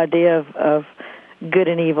whole idea of good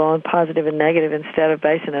and evil and positive and negative instead of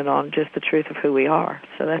basing it on just the truth of who we are.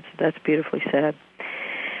 So that's beautifully said.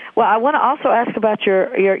 Well, I want to also ask about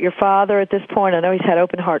your father at this point. I know he's had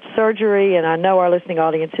open heart surgery, and I know our listening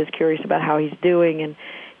audience is curious about how he's doing, and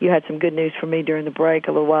you had some good news for me during the break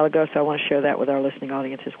a little while ago, so I want to share that with our listening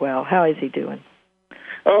audience as well. How is he doing?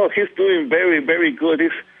 Oh, he's doing very, very good.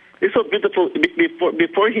 It's so beautiful.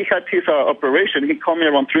 Before he had his operation, he called me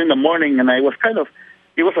around 3 in the morning, and it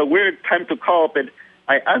was a weird time to call, but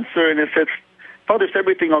I answered, and it says, Father, is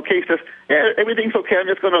everything okay? He says, yeah, everything's okay. I'm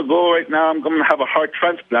just going to go right now. I'm going to have a heart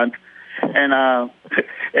transplant.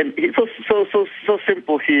 And he's so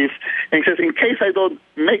simple he is. And he says, in case I don't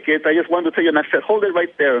make it, I just want to tell you, and I said, hold it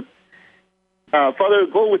right there. Father,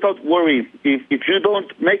 go without worry. If you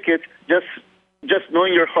don't make it, just know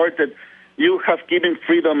in your heart that you have given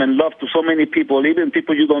freedom and love to so many people, even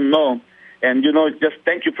people you don't know. And, just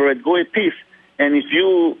thank you for it. Go in peace. And if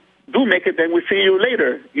you do make it, then we'll see you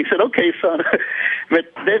later. He said, okay, son. But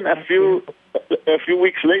then a few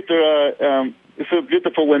weeks later, it's so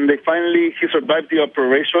beautiful when he survived the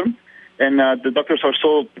operation, and the doctors are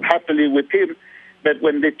so happily with him. But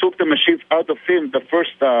when they took the machines out of him, the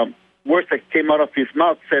first words that came out of his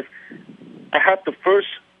mouth says, I have the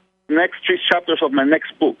next 3 chapters of my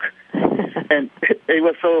next book. And he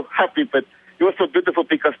was so happy, but it was so beautiful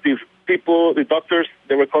because these people, the doctors,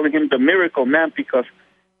 they were calling him the miracle man because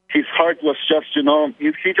his heart was just, he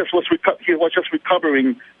was just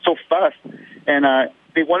recovering so fast. And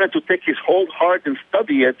they wanted to take his whole heart and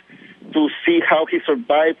study it to see how he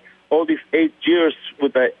survived all these 8 years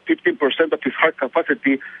with 15% of his heart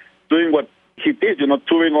capacity, doing what he did,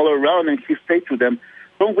 touring all around. And he said to them,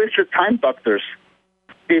 don't waste your time, doctors.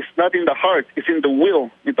 It's not in the heart, it's in the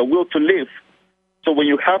will to live. So when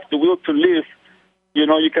you have the will to live,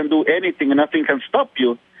 you can do anything and nothing can stop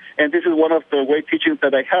you. And this is one of the great teachings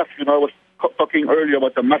that I have. I was talking earlier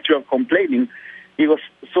about the mastery of complaining. It was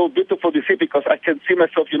so beautiful to see because I can see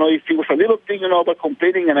myself, if it was a little thing, about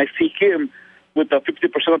complaining, and I see him with the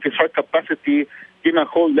 50% of his heart capacity, giving a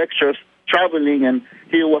whole lectures, traveling, and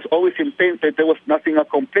he was always in pain, but there was nothing of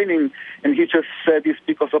complaining. And he just said it's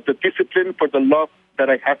because of the discipline for the love that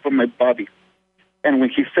I have for my body. And when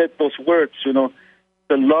he said those words,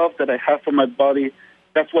 the love that I have for my body,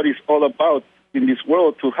 that's what it's all about in this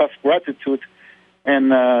world, to have gratitude.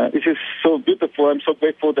 And it's just so beautiful. I'm so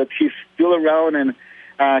grateful that he's still around and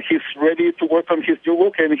he's ready to work on his new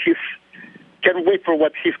book, and he can't wait for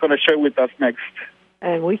what he's going to share with us next.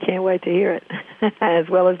 And we can't wait to hear it, as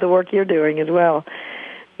well as the work you're doing as well.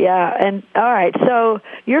 Yeah, and all right, so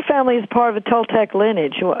your family is part of a Toltec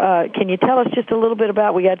lineage. Can you tell us just a little bit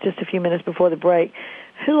about, we got just a few minutes before the break,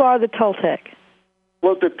 who are the Toltec?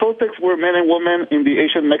 Well, the Toltecs were men and women in the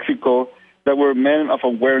ancient Mexico that were men of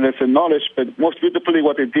awareness and knowledge. But most beautifully,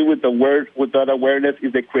 what they did with that awareness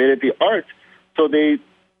is they created the art. So they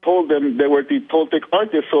told them they were the Toltec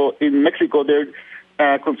artists. So in Mexico, they're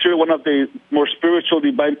considered one of the more spiritual,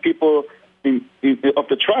 divine people of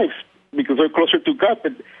the tribes because they're closer to God.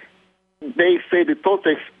 But they say the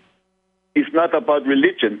Toltecs is not about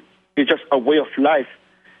religion. It's just a way of life.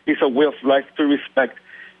 It's a way of life to respect.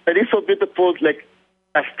 But it's so beautiful, like,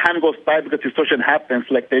 as time goes by, because distortion happens,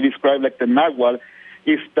 like they describe, like the Nahual,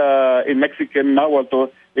 in Mexican Nahuatl,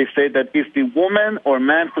 they say that it's the woman or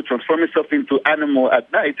man who transforms himself into animal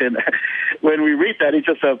at night. And when we read that, it's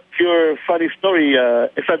just a pure, funny story.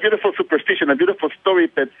 It's a beautiful superstition, a beautiful story,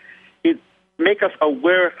 but it makes us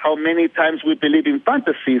aware how many times we believe in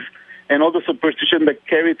fantasies and all the superstition that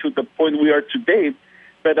carry to the point we are today.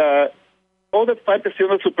 But all the fantasy and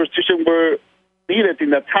the superstition were needed in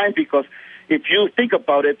that time because if you think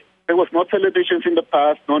about it, there was no televisions in the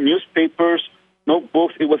past, no newspapers, no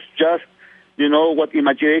books. It was just, what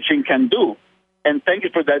imagination can do. And thank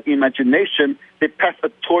you for that imagination. They passed a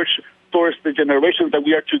torch towards the generations that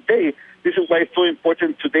we are today. This is why it's so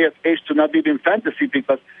important today at age to not live in fantasy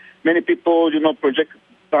because many people, project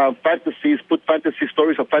fantasies, put fantasy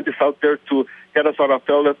stories or fantasies out there to get us out of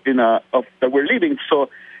hell that we're living. So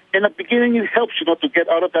in the beginning, it helps, to get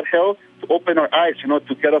out of that hell, to open our eyes,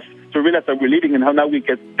 to get us to realize that we're living and how now we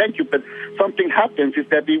get thank you. But something happens is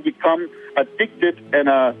that we become addicted and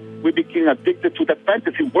we became addicted to that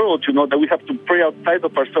fantasy world, that we have to pray outside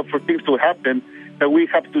of ourselves for things to happen, that we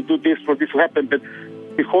have to do this for this to happen. But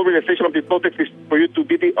the whole realization of the Toltecs is for you to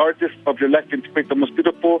be the artist of your life and to create the most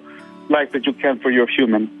beautiful life that you can for your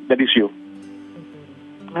human. That is you.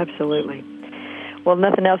 Absolutely. Well,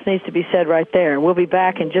 nothing else needs to be said right there. We'll be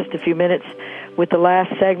back in just a few minutes with the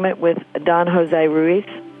last segment with Don Jose Ruiz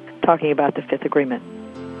talking about the Fifth Agreement.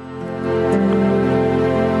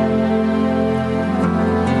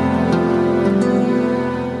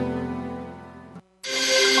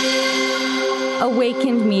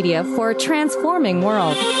 Awakened Media for a transforming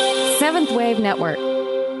world. Seventh Wave Network.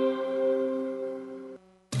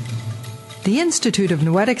 The Institute of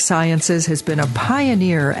Noetic Sciences has been a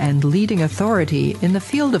pioneer and leading authority in the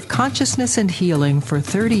field of consciousness and healing for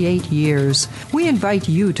 38 years. We invite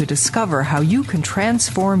you to discover how you can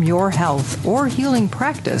transform your health or healing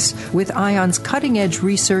practice with ION's cutting-edge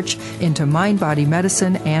research into mind-body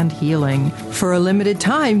medicine and healing. For a limited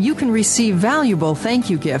time, you can receive valuable thank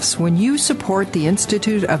you gifts when you support the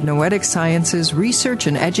Institute of Noetic Sciences research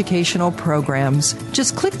and educational programs.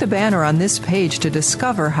 Just click the banner on this page to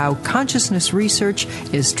discover how consciousness research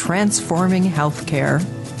is transforming healthcare.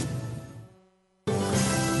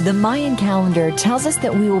 The Mayan calendar tells us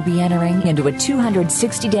that we will be entering into a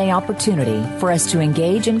 260-day opportunity for us to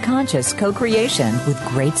engage in conscious co-creation with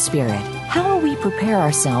Great Spirit. How will we prepare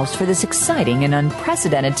ourselves for this exciting and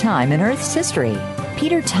unprecedented time in Earth's history?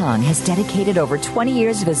 Peter Tung has dedicated over 20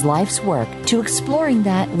 years of his life's work to exploring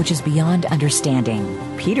that which is beyond understanding.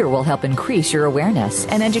 Peter will help increase your awareness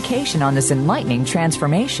and education on this enlightening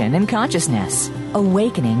transformation in consciousness.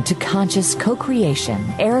 Awakening to Conscious Co-Creation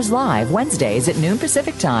airs live Wednesdays at noon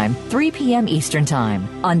Pacific Time, 3 p.m. Eastern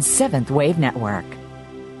Time on Seventh Wave Network.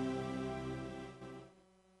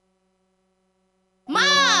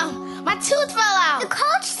 Mom! My tooth fell out! The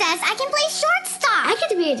coach says I can play shortstop! I get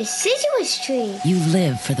to be a deciduous tree! You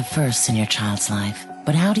live for the firsts in your child's life.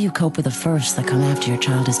 But how do you cope with the firsts that come after your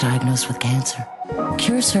child is diagnosed with cancer?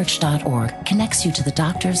 CureSearch.org connects you to the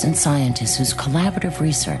doctors and scientists whose collaborative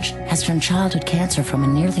research has turned childhood cancer from a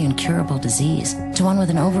nearly incurable disease to one with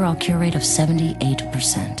an overall cure rate of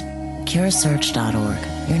 78%.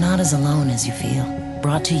 CureSearch.org. You're not as alone as you feel.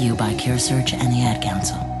 Brought to you by CureSearch and the Ad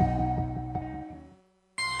Council.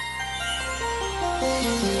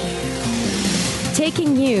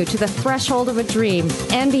 Taking you to the threshold of a dream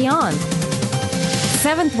and beyond.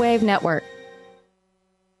 Seventh Wave Network.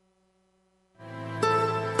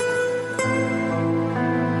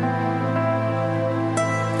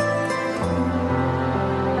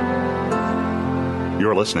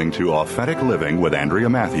 You're listening to Authentic Living with Andrea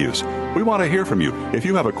Matthews. We want to hear from you. If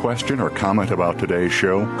you have a question or comment about today's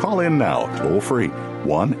show, call in now, toll-free,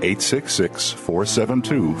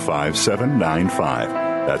 1-866-472-5795.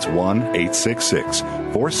 That's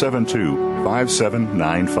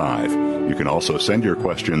 1-866-472-5795. You can also send your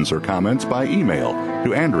questions or comments by email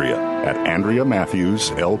to Andrea at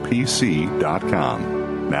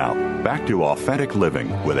AndreaMatthewsLPC.com. Now, back to Authentic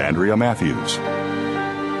Living with Andrea Matthews.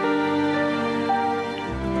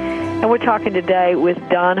 And we're talking today with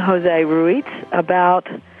Don Jose Ruiz about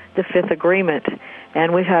the Fifth Agreement.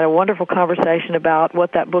 And we've had a wonderful conversation about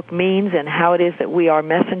what that book means and how it is that we are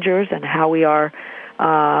messengers and how we are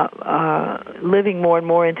living more and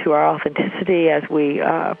more into our authenticity as we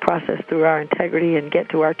process through our integrity and get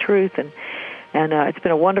to our truth. And it's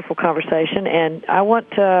been a wonderful conversation. And I want,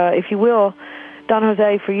 if you will, Don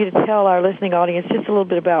Jose, for you to tell our listening audience just a little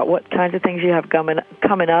bit about what kinds of things you have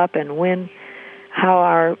coming up and when,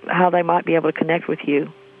 how they might be able to connect with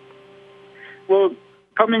you. Well,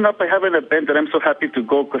 coming up, I have an event that I'm so happy to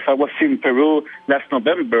go because I was in Peru last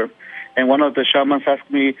November, and one of the shamans asked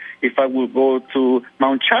me if I would go to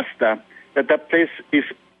Mount Shasta, that place is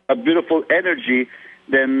a beautiful energy.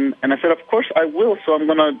 And I said, of course I will. So I'm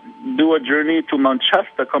going to do a journey to Mount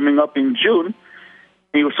Shasta coming up in June.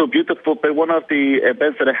 It was so beautiful. But one of the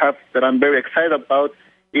events that I have that I'm very excited about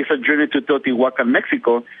is a journey to Teotihuacan,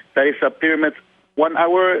 Mexico. That is a pyramid 1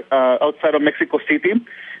 hour outside of Mexico City.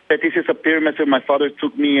 But this is a pyramid where my father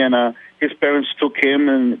took me and his parents took him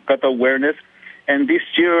and got awareness. And this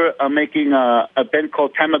year I'm making an event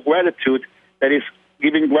called Time of Gratitude that is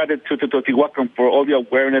giving gratitude to Teotihuacan for all the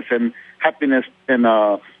awareness and happiness and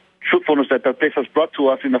truthfulness that the place has brought to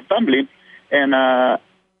us in the family. And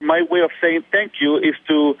my way of saying thank you is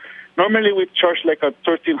to, normally we charge like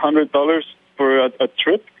 $1,300 for a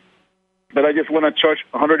trip, but I just want to charge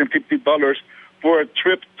 $150 for a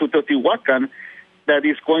trip to Teotihuacan that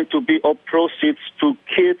is going to be all proceeds to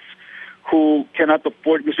kids who cannot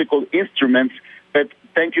afford musical instruments. But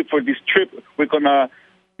thank you for this trip. We're going to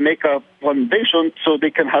make a foundation so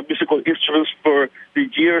they can have musical instruments for the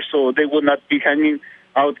year, so they will not be hanging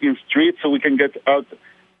out in streets, so we can get out,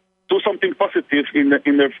 do something positive in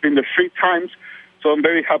the free times. So I'm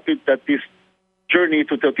very happy that this journey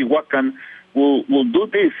to Teotihuacan will do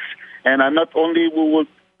this. And not only will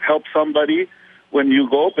help somebody when you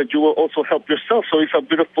go, but you will also help yourself. So it's a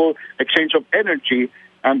beautiful exchange of energy.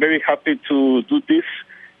 I'm very happy to do this.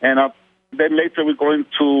 And then later we're going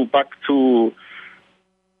back to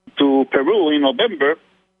Peru in November.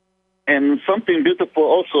 And something beautiful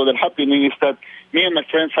also that's happening is that me and my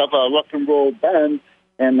friends have a rock and roll band,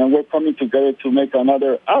 and we're coming together to make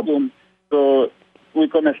another album. So we're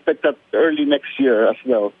going to expect that early next year as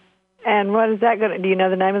well. And what is that going to, do you know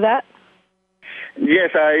the name of that?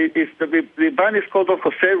 Yes, the band is called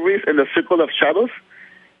Jose Ruiz and the Circle of Shadows.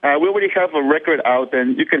 We already have a record out,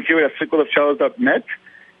 and you can hear it at circleofshadows.net.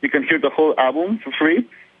 You can hear the whole album for free.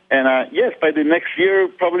 And yes, by the next year,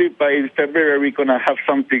 probably by February, we're going to have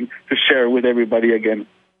something to share with everybody again.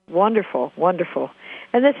 Wonderful, wonderful.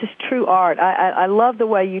 And this is true art. I love the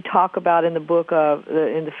way you talk about in the book,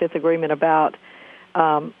 in the Fifth Agreement, about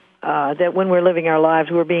that when we're living our lives,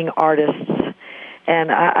 we're being artists.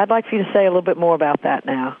 And I'd like for you to say a little bit more about that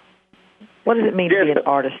now. What does it mean to be an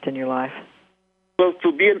artist in your life? Well,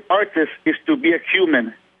 to be an artist is to be a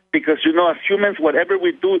human. Because, as humans, whatever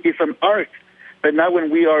we do is an art. But now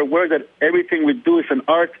when we are aware that everything we do is an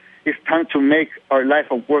art, it's time to make our life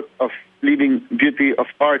a work of living beauty of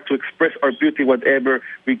art, to express our beauty, whatever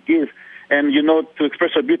we give. And, to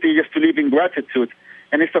express our beauty is just to live in gratitude.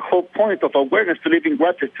 And it's the whole point of awareness, to live in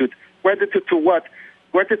gratitude. Gratitude to what?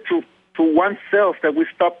 Gratitude to oneself, that we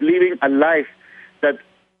stop living a life that,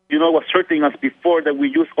 was hurting us before, that we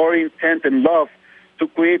use our intent and love to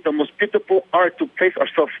create the most beautiful art, to place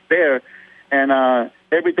ourselves there. And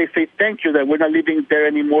every day say thank you that we're not living there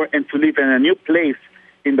anymore, and to live in a new place,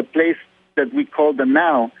 in the place that we call the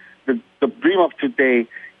now. The dream of today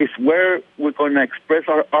is where we're going to express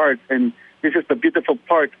our art. And this is the beautiful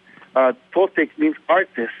part. Toltec means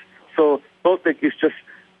artist. So Toltec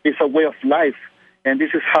is a way of life. And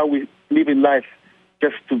this is how we live in life,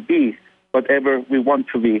 just to be whatever we want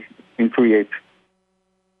to be and create.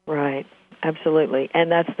 Right, absolutely.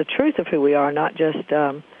 And that's the truth of who we are, not just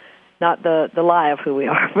not the lie of who we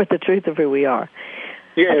are, but the truth of who we are.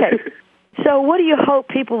 Yeah. Okay. So what do you hope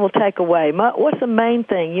people will take away? What's the main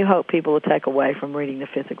thing you hope people will take away from reading the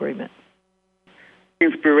Fifth Agreement?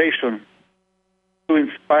 Inspiration, to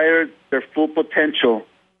inspire their full potential,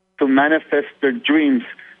 to manifest their dreams,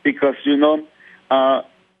 because,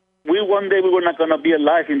 one day we were not going to be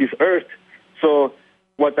alive in this earth. So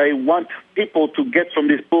what I want people to get from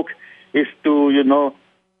this book is to,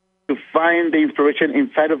 to find the inspiration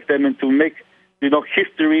inside of them and to make,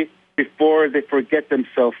 history before they forget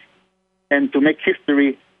themselves. And to make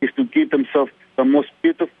history is to give themselves the most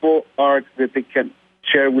beautiful art that they can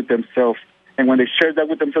share with themselves. And when they share that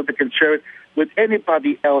with themselves, they can share it with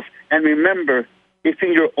anybody else. And remember, it's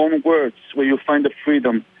in your own words where you find the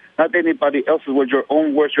freedom. Not anybody else's words, your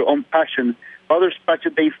own words, your own passion. Others'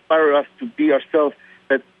 passion, they inspire us to be ourselves,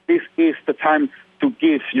 that this is the time to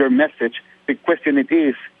give your message. The question it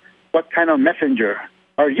is, what kind of messenger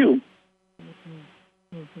are you?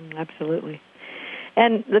 Mm-hmm. Mm-hmm. Absolutely.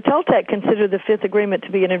 And the Toltec consider the fifth agreement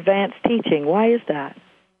to be an advanced teaching. Why is that?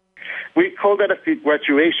 We call that a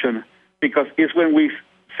graduation because it's when we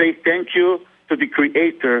say thank you to the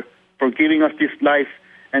Creator for giving us this life,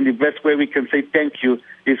 and the best way we can say thank you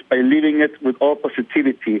is by living it with all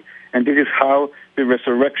positivity. And this is how the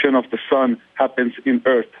resurrection of the sun happens in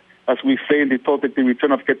earth. As we say in the Toltec, the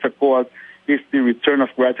return of Quetzalcoatl is the return of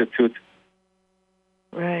gratitude.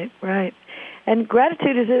 Right, right. And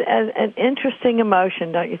gratitude is an interesting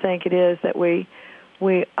emotion, don't you think it is, that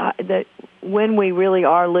that when we really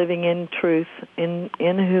are living in truth, in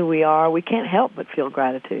who we are, we can't help but feel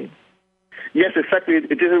gratitude. Yes, exactly.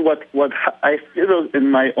 It is what I feel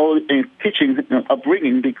in my own teaching,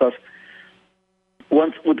 upbringing, because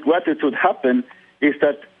once with gratitude happened, is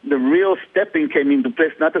that the real stepping came into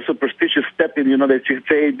place, not a superstitious stepping, that you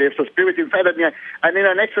say, there's a spirit inside of me. I need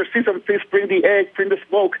an exorcism, please bring the egg, bring the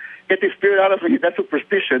smoke, get the spirit out of me. That's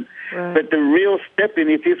superstition. Right. But the real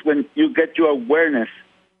stepping, it is when you get your awareness,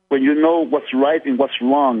 when you know what's right and what's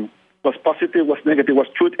wrong, what's positive, what's negative,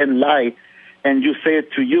 what's truth and lie, and you say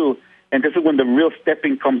it to you. And this is when the real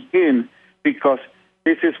stepping comes in, because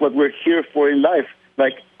this is what we're here for in life.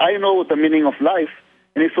 Like, I know the meaning of life,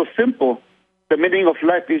 and it's so simple. The meaning of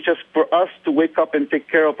life is just for us to wake up and take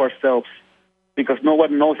care of ourselves, because no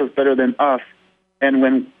one knows us better than us. And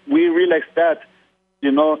when we realize that,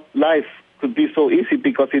 life could be so easy,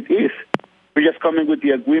 because it is. We're just coming with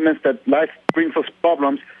the agreements that life brings us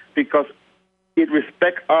problems because it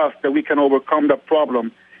respects us that we can overcome the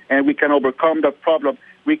problem. And we can overcome the problem.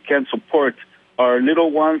 We can support our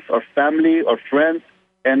little ones, our family, our friends,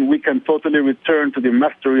 and we can totally return to the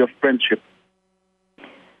mastery of friendship.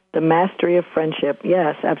 The mastery of friendship,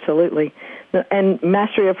 yes, absolutely. And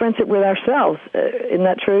mastery of friendship with ourselves, isn't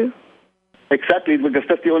that true? Exactly, because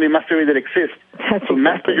that's the only mastery that exists. That's so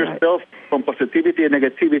master yourself from positivity and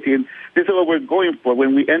negativity, and this is what we're going for.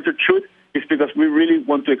 When we enter truth, it's because we really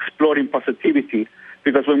want to explore in positivity,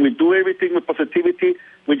 because when we do everything with positivity,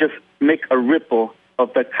 we just make a ripple of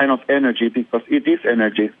that kind of energy, because it is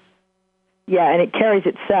energy. Yeah, and it carries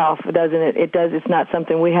itself, doesn't it? It does. It's not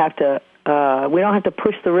something we have to. We don't have to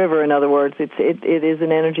push the river. In other words, it is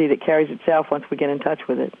an energy that carries itself once we get in touch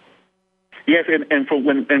with it. Yes, and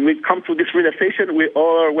when we come to this realization, we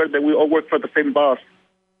all are aware that we all work for the same boss.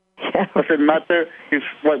 Yeah. It doesn't matter if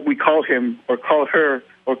what we call him or call her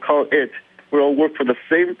or call it. We all work for the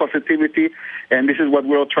same positivity, and this is what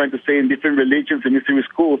we're all trying to say in different religions and mystery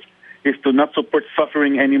schools, is to not support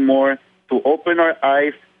suffering anymore, to open our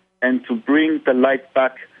eyes, and to bring the light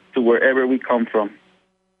back to wherever we come from.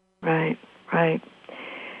 Right, right.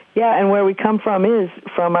 Yeah, and where we come from is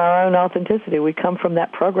from our own authenticity. We come from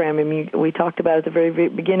that programming. We talked about at the very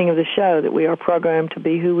beginning of the show that we are programmed to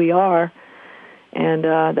be who we are, and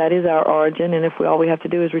that is our origin. And if all we have to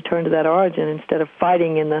do is return to that origin instead of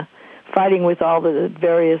fighting with all the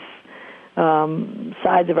various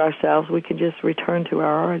sides of ourselves, we can just return to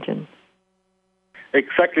our origin.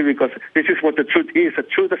 Exactly, because this is what the truth is. The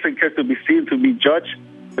truth doesn't care to be seen, to be judged.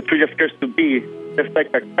 The truth just cares to be. Just like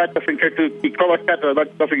a cat doesn't care to be called a cat, or a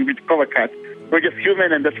dog doesn't be called a cat. We're just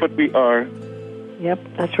human, and that's what we are. Yep,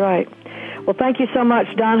 that's right. Well, thank you so much,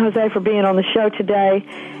 Don Jose, for being on the show today.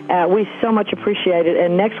 We so much appreciate it.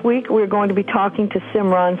 And next week, we're going to be talking to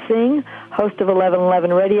Simran Singh, host of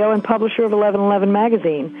 1111 Radio and publisher of 1111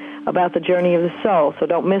 Magazine, about the journey of the soul. So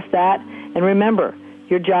don't miss that. And remember,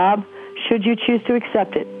 your job, should you choose to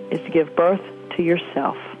accept it, is to give birth to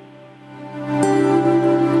yourself.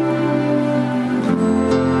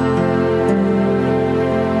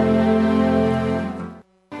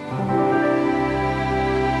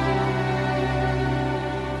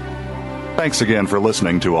 Thanks again for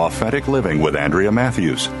listening to Authentic Living with Andrea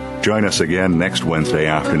Matthews. Join us again next Wednesday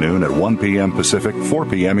afternoon at 1 p.m. Pacific, 4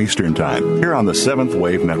 p.m. Eastern Time, here on the Seventh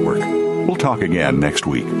Wave Network. We'll talk again next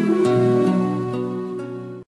week.